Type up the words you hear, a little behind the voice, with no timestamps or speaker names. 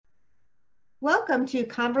Welcome to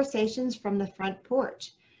Conversations from the Front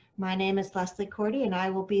Porch. My name is Leslie Cordy, and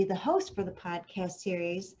I will be the host for the podcast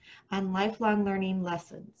series on lifelong learning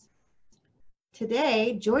lessons.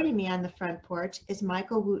 Today, joining me on the front porch is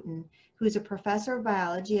Michael Wooten, who is a professor of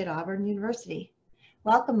biology at Auburn University.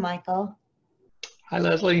 Welcome, Michael. Hi,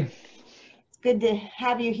 Leslie. It's good to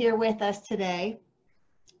have you here with us today.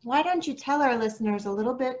 Why don't you tell our listeners a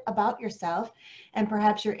little bit about yourself and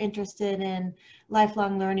perhaps you're interested in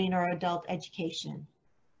lifelong learning or adult education?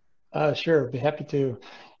 Sure, be happy to.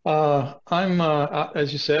 I'm,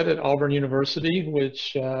 as you said, at Auburn University,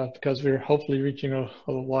 which, because we're hopefully reaching a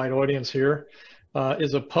wide audience here,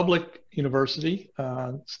 is a public university,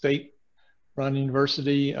 state-run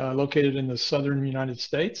university located in the southern United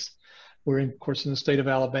States. We're, of course, in the state of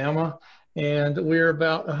Alabama, and we're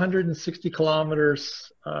about 160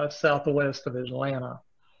 kilometers southwest of Atlanta.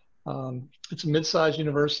 It's a mid-sized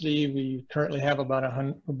university. We currently have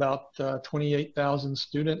about 28,000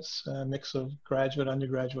 students, a mix of graduate,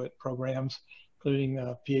 undergraduate programs, including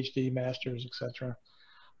PhD, masters, etc.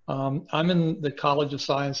 I'm in the College of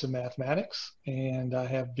Science and Mathematics, and I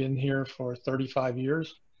have been here for 35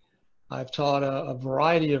 years. I've taught a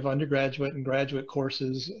variety of undergraduate and graduate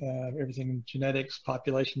courses, everything in genetics,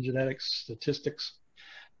 population genetics, statistics,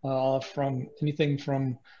 from anything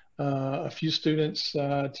from a few students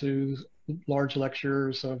to large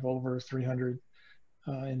lectures of over 300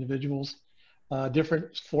 individuals.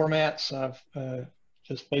 Different formats of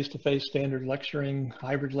just face-to-face standard lecturing,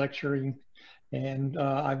 hybrid lecturing, and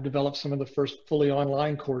I've developed some of the first fully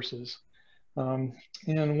online courses. And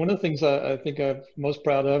one of the things I think I'm most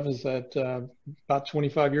proud of is that about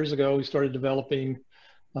 25 years ago, we started developing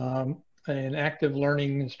an active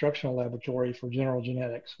learning instructional laboratory for general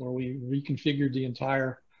genetics, where we reconfigured the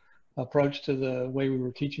entire approach to the way we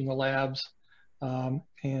were teaching the labs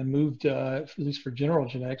and moved, at least for general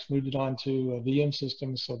genetics, moved it on to VM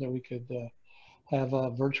systems so that we could have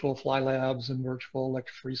virtual fly labs and virtual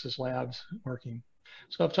electrophoresis labs working.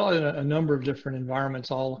 So I've taught in a number of different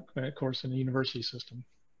environments, all, of course, in the university system.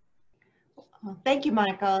 Well, thank you,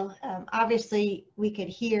 Michael. Obviously, we could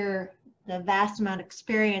hear the vast amount of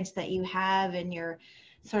experience that you have and your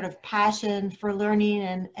sort of passion for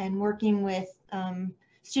learning and working with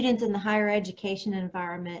students in the higher education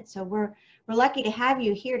environment. So we're lucky to have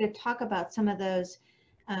you here to talk about some of those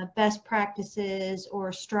best practices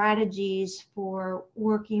or strategies for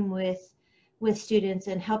working with students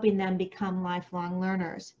and helping them become lifelong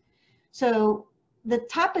learners. So the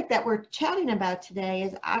topic that we're chatting about today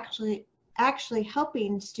is actually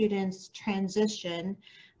helping students transition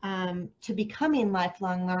to becoming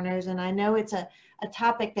lifelong learners. And I know it's a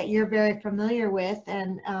topic that you're very familiar with,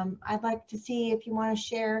 and I'd like to see if you want to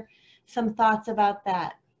share some thoughts about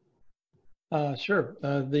that. Sure.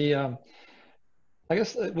 I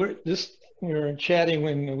guess we're chatting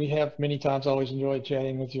when we have many times. I always enjoy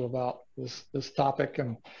chatting with you about this topic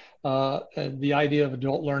and the idea of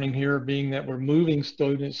adult learning here being that we're moving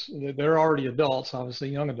students. They're already adults, obviously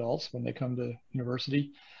young adults when they come to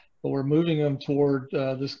university, but we're moving them toward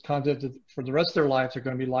this concept that for the rest of their life they're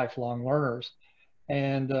going to be lifelong learners.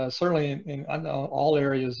 And certainly in all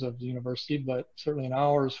areas of the university, but certainly in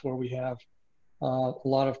ours where we have a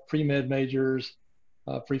lot of pre-med majors,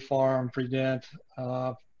 pre-pharm, pre-dent,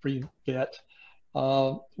 pre-vet,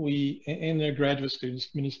 and their graduate students,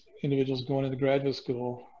 many individuals going into graduate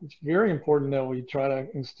school, it's very important that we try to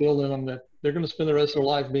instill in them that they're going to spend the rest of their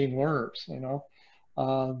life being learners,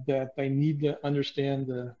 that they need to understand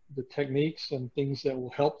the techniques and things that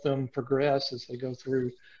will help them progress as they go through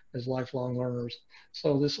as lifelong learners.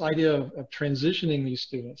 So this idea of transitioning these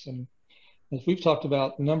students, and as we've talked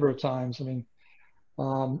about a number of times, I mean,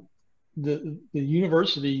 the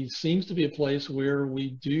university seems to be a place where we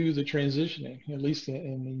do the transitioning, at least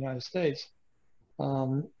in the United States.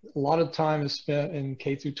 A lot of time is spent in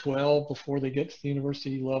K through 12 before they get to the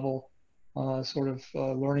university level,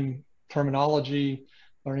 learning terminology,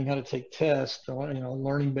 learning how to take tests,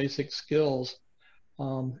 learning basic skills.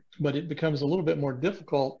 But it becomes a little bit more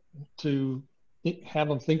difficult to have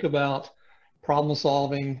them think about problem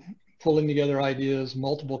solving, pulling together ideas,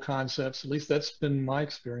 multiple concepts. At least that's been my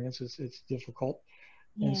experience. It's difficult.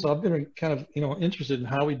 Yeah. And so I've been kind of, interested in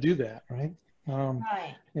how we do that, right?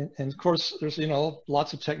 Right. And of course, there's,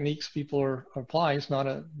 lots of techniques people are applying. It's not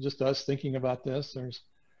just us thinking about this. There's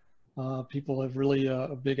people have really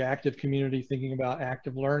a big active community thinking about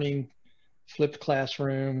active learning, flipped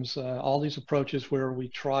classrooms, all these approaches where we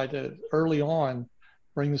try to early on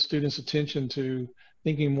bring the students' attention to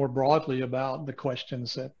thinking more broadly about the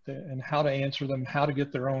questions and how to answer them, how to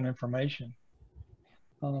get their own information.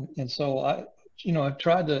 And so I've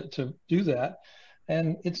tried to do that.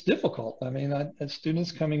 and it's difficult. I mean,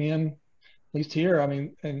 students coming in, at least here, I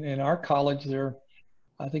mean, in our college,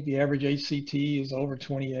 I think the average HCT is over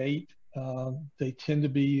 28. They tend to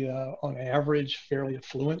be, on average, fairly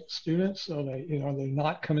affluent students, so they're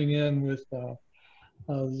not coming in with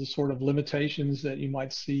the sort of limitations that you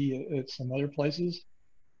might see at some other places.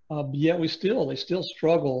 But yet they still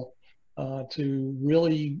struggle to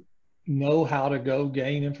really know how to go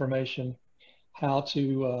gain information, how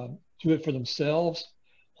to do it for themselves,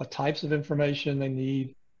 what types of information they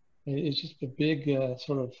need. It's just a big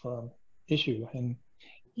sort of issue. And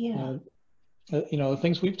Yeah. uh, the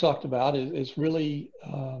things we've talked about is really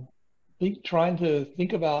trying to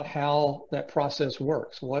think about how that process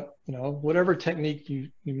works. Whatever technique you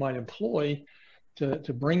might employ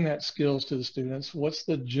to bring that skills to the students, what's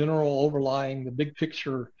the general overlying, the big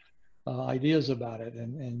picture ideas about it?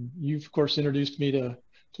 And you've of course introduced me to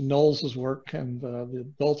Knowles's work and the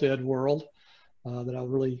adult ed world that I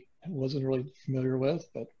really wasn't really familiar with,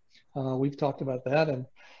 but we've talked about that.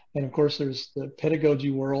 And of course there's the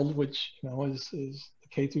pedagogy world, which is the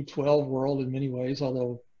K through 12 world in many ways,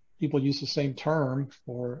 although people use the same term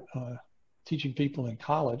for teaching people in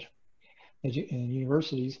college and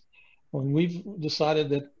universities. When we've decided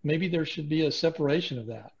that maybe there should be a separation of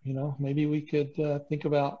that, maybe we could think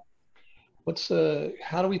about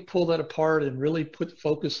how do we pull that apart and really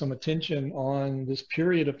focus some attention on this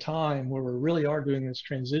period of time where we really are doing this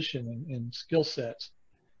transition in skill sets.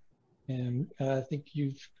 And I think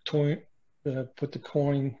you've put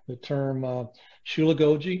the term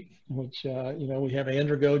shulagogy, which we have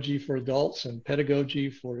andragogy for adults and pedagogy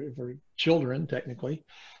for children technically.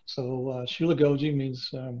 So shulagogy means,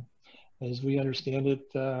 as we understand it,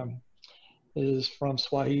 is from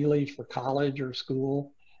Swahili for college or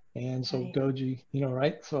school. And so Right. goji,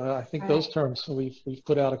 right? So I think those Right. terms, so we've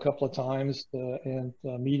put out a couple of times and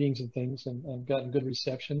meetings and things and gotten good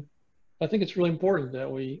reception. I think it's really important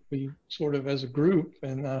that we sort of as a group,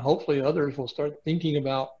 and hopefully others will start thinking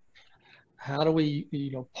about how do we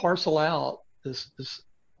parcel out this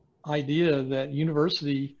idea that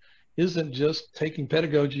university isn't just taking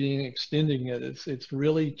pedagogy and extending it. It's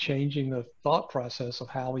really changing the thought process of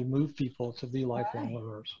how we move people to be lifelong Right.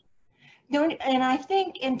 learners. And I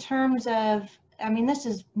think in terms of, I mean, this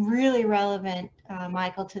is really relevant,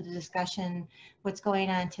 Michael, to the discussion, what's going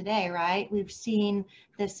on today, right? We've seen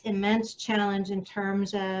this immense challenge in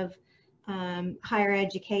terms of higher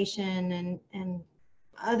education and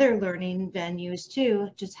other learning venues too,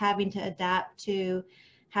 just having to adapt to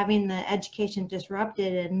having the education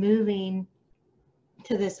disrupted and moving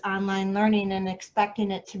to this online learning and expecting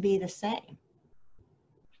it to be the same.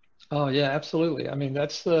 Oh yeah, absolutely. I mean,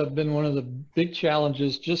 that's been one of the big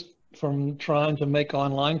challenges just from trying to make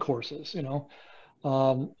online courses,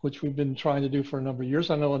 which we've been trying to do for a number of years.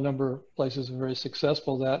 I know a number of places are very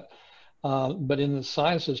successful at that, but in the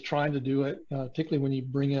sciences, trying to do it, particularly when you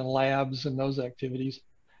bring in labs and those activities,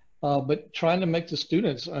 but trying to make the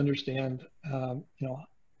students understand,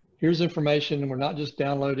 here's information, and we're not just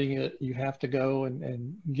downloading it. You have to go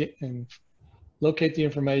and get and locate the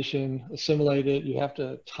information, assimilate it. You have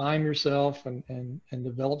to time yourself and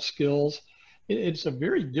develop skills. It's a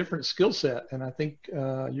very different skill set. And I think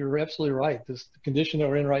you're absolutely right. The condition that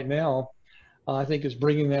we're in right now, I think is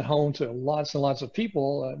bringing that home to lots and lots of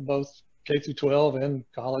people, both K through 12 and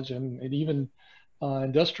college and even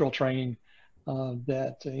industrial training,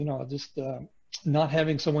 just not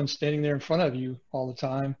having someone standing there in front of you all the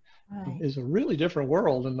time Right. is a really different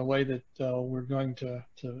world in the way that we're going to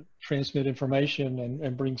transmit information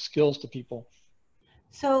and bring skills to people.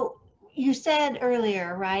 So you said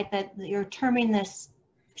earlier, right, that you're terming this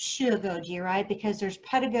pedagogy, right? Because there's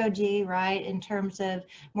pedagogy, right, in terms of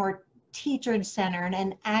more teacher-centered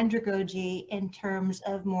and andragogy in terms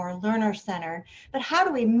of more learner-centered. But how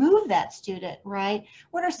do we move that student, right?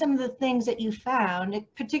 What are some of the things that you found,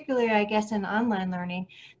 particularly, I guess, in online learning,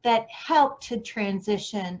 that help to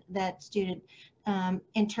transition that student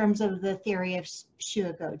in terms of the theory of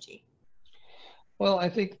pedagogy? Well, I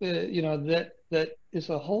think that is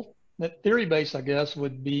a whole that theory base, I guess,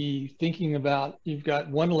 would be thinking about you've got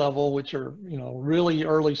one level, which are really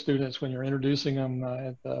early students when you're introducing them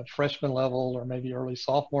at the freshman level or maybe early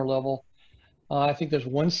sophomore level. I think there's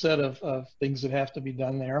one set of things that have to be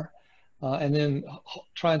done there, and then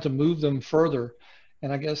trying to move them further.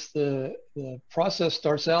 And I guess the process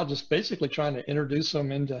starts out just basically trying to introduce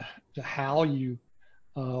them into how you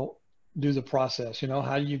do the process.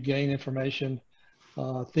 How do you gain information?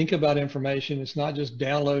 Think about information. It's not just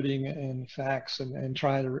downloading and facts and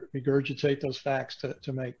trying to regurgitate those facts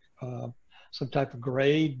to make some type of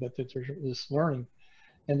grade, but that there's this learning.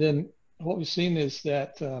 And then what we've seen is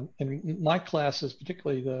that in my classes,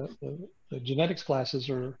 particularly the genetics classes,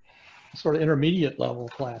 are sort of intermediate level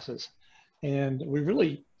classes. And we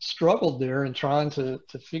really struggled there in trying to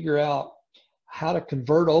figure out how to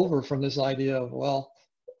convert over from this idea of, well,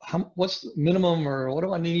 what's the minimum, or what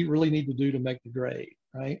do I really need to do to make the grade,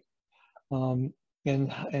 right? Um,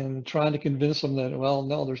 and trying to convince them that, well,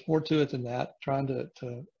 no, there's more to it than that, trying to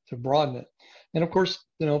broaden it. And of course,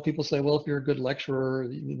 people say, well, if you're a good lecturer,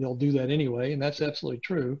 they'll do that anyway, and that's absolutely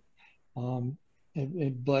true. Um,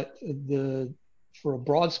 but for a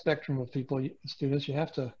broad spectrum of people, students, you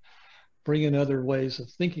have to bring in other ways of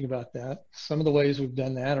thinking about that. Some of the ways we've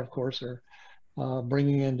done that, of course, are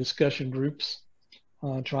bringing in discussion groups,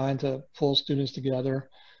 trying to pull students together.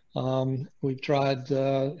 We've tried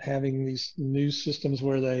having these new systems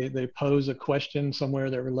where they pose a question somewhere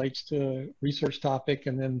that relates to a research topic,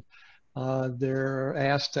 and then they're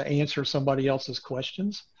asked to answer somebody else's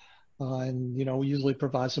questions. And we usually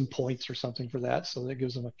provide some points or something for that, so that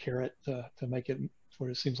gives them a carrot to make it where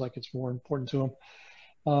it seems like it's more important to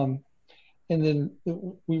them. And then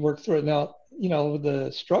we work through it. Now,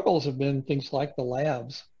 the struggles have been things like the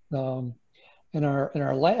labs. In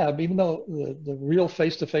our lab, even though the real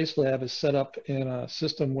face-to-face lab is set up in a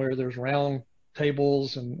system where there's round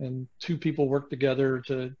tables and two people work together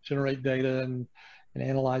to generate data and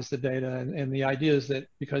analyze the data. And the idea is that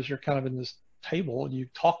because you're kind of in this table, you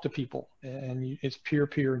talk to people, and it's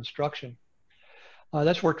peer-to-peer instruction.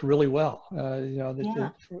 That's worked really well.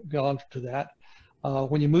 They've gone to that.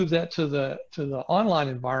 When you move that to the online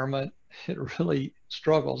environment, it really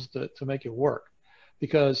struggles to make it work,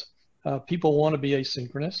 because people want to be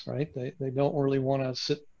asynchronous, right? They don't really want to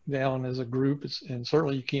sit down as a group, and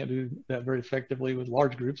certainly you can't do that very effectively with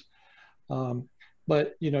large groups.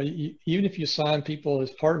 But even if you assign people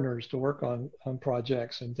as partners to work on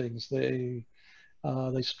projects and things, they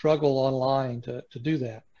struggle online to do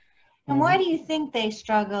that. And why do you think they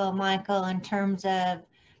struggle, Michael, in terms of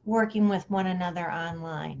working with one another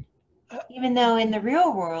online? Even though in the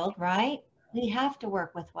real world, right, we have to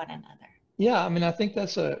work with one another. Yeah, I mean, I think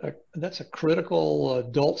that's a critical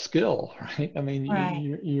adult skill, right? I mean, Right.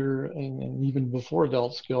 you're and even before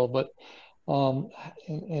adult skill, but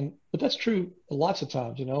but that's true lots of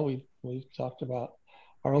times. We talked about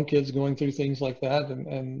our own kids going through things like that,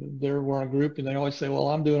 and we're in a group, and they always say, well,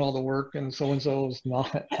 I'm doing all the work and so is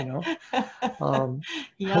not.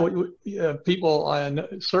 Yep. People, I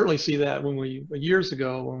certainly see that years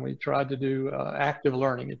ago when we tried to do active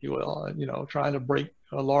learning, if you will, trying to break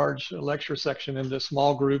a large lecture section into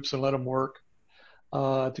small groups and let them work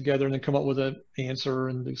together and then come up with an answer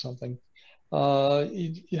and do something.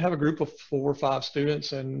 You have a group of 4 or 5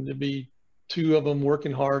 students, and there'd be 2 of them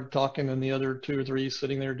working hard, talking, and the other 2 or 3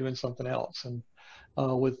 sitting there doing something else. And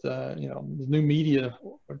with the new media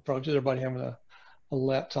approaches, everybody having a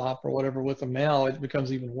laptop or whatever with them now, it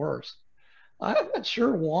becomes even worse. I'm not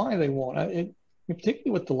sure why they want it.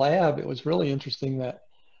 Particularly with the lab, it was really interesting that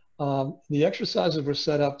the exercises were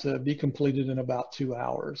set up to be completed in about 2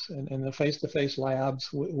 hours, and the face-to-face labs,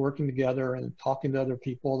 working together and talking to other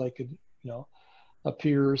people, they could,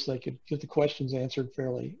 peers, they could get the questions answered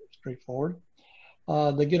fairly straightforward.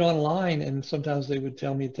 They get online, and sometimes they would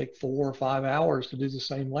tell me it'd take 4 or 5 hours to do the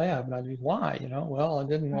same lab, and I'd be, why? Well, I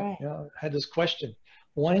didn't, Right. had this question.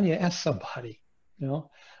 Why didn't you ask somebody?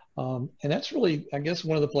 And that's really, I guess,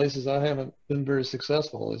 one of the places I haven't been very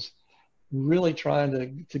successful is really trying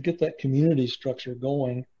to get that community structure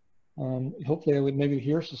going. Hopefully, I would maybe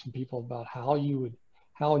hear from some people about how you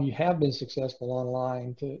have been successful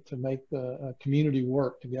online to make the community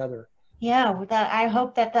work together. Yeah, I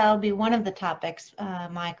hope that that'll be one of the topics,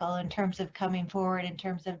 Michael, in terms of coming forward, in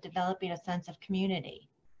terms of developing a sense of community.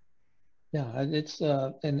 Yeah, it's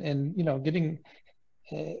getting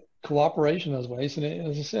cooperation those ways. And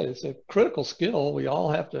as I said, it's a critical skill. We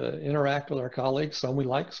all have to interact with our colleagues. Some we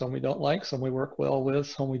like, some we don't like, some we work well with,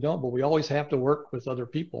 some we don't. But we always have to work with other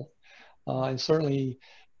people. And certainly,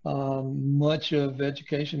 much of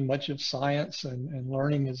education, much of science and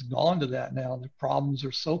learning has gone to that now. The problems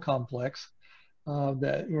are so complex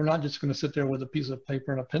that we're not just going to sit there with a piece of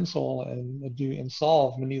paper and a pencil and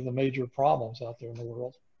solve many of the major problems out there in the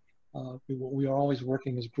world. We are always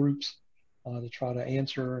working as groups to try to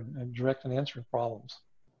answer and direct and answer problems.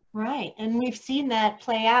 Right. And we've seen that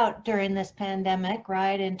play out during this pandemic,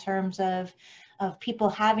 right, in terms of people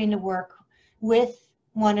having to work with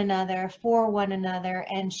one another, for one another,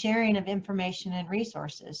 and sharing of information and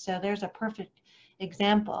resources. So there's a perfect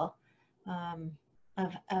example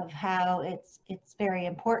of how it's very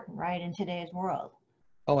important, right, in today's world.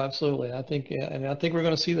 Oh, absolutely. I think we're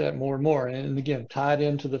going to see that more and more. And again, tied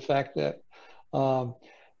into the fact that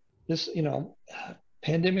this,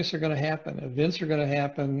 pandemics are going to happen, events are going to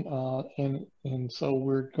happen, and so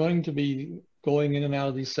we're going to be going in and out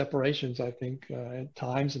of these separations, I think, at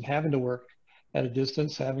times, and having to work at a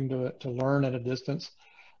distance, having to learn at a distance.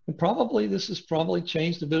 And probably this has probably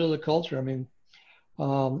changed a bit of the culture. I mean,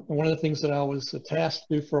 one of the things that I was tasked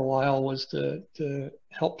to do for a while was to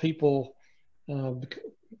help people uh,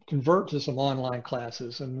 convert to some online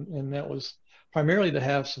classes, and that was primarily to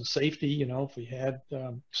have some safety. If we had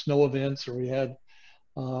snow events or we had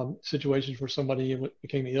situations where somebody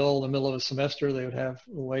became ill in the middle of a semester, they would have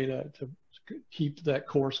a way to keep that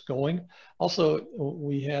course going. Also,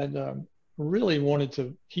 we had really wanted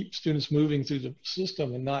to keep students moving through the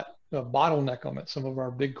system and not bottleneck them at some of our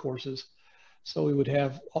big courses. So we would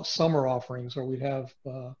have summer offerings, or we'd have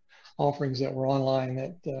offerings that were online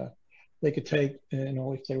that they could take,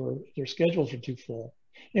 if their schedules were too full.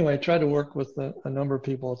 Anyway, I tried to work with a number of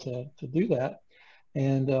people to do that,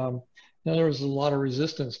 and there was a lot of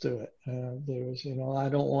resistance to it. There was, I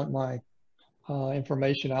don't want my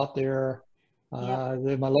information out there.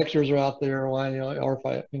 My lectures are out there. Why, or if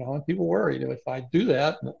I, and people worried if I do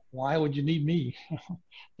that, why would you need me?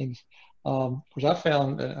 Things. Because I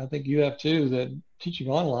found, I think you have too, that teaching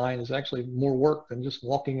online is actually more work than just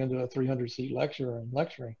walking into a 300-seat lecture and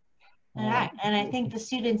lecturing. Right. And I think the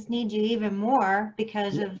students need you even more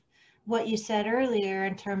because of what you said earlier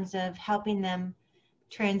in terms of helping them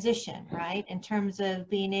transition, right? In terms of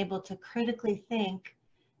being able to critically think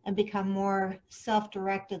and become more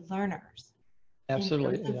self-directed learners.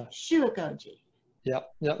 Absolutely. In terms of pedagogy. Yeah.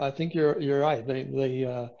 I think you're right.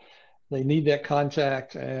 They need that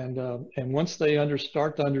contact, and once they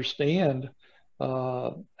start to understand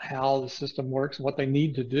how the system works and what they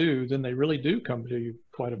need to do, then they really do come to you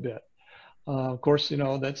quite a bit. Of course,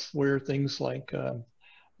 that's where things like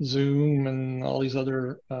Zoom and all these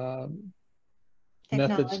other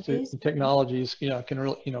technologies, can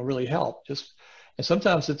really help. And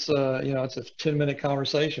sometimes it's it's a 10-minute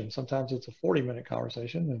conversation. Sometimes it's a 40-minute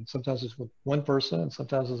conversation, and sometimes it's with one person, and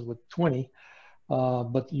sometimes it's with 20.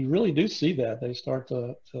 But you really do see that they start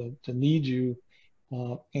to need you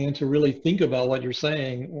and to really think about what you're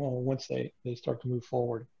saying once they start to move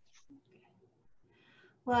forward.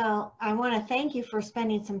 Well, I want to thank you for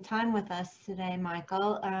spending some time with us today,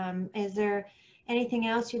 Michael. Is there anything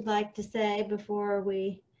else you'd like to say before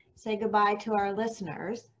we say goodbye to our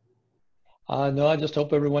listeners? No, I just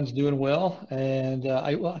hope everyone's doing well. And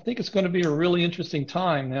I think it's going to be a really interesting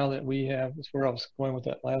time now that we have, that's where I was going with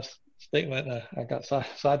that last statement. I got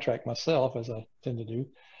sidetracked myself, as I tend to do.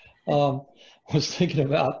 Was thinking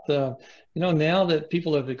about, now that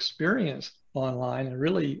people have experienced online, and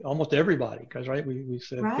really almost everybody, because we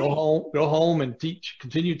said Right. go home and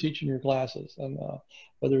continue teaching your classes, and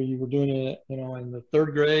whether you were doing it in the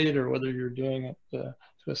third grade or whether you're doing it to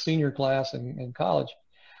a senior class in college,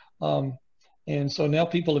 and so now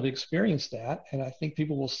people have experienced that, and I think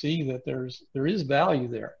people will see that there is value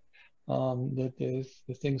there, that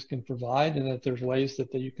the things can provide, and that there's ways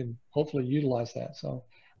that you can hopefully utilize that. So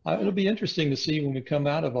it'll be interesting to see when we come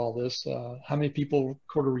out of all this, how many people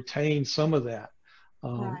sort of retain some of that.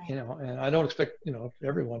 Right. And I don't expect,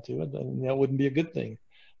 everyone to, and that wouldn't be a good thing.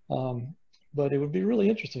 But it would be really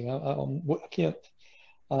interesting. I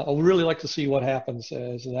would really like to see what happens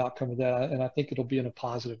as an outcome of that, and I think it'll be in a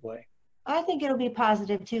positive way. I think it'll be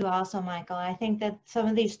positive too also, Michael. I think that some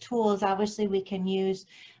of these tools, obviously, we can use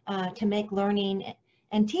to make learning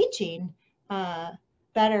and teaching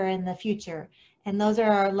better in the future. And those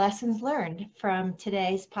are our lessons learned from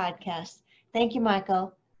today's podcast. Thank you,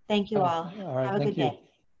 Michael. Thank you all. All right, Have a good day.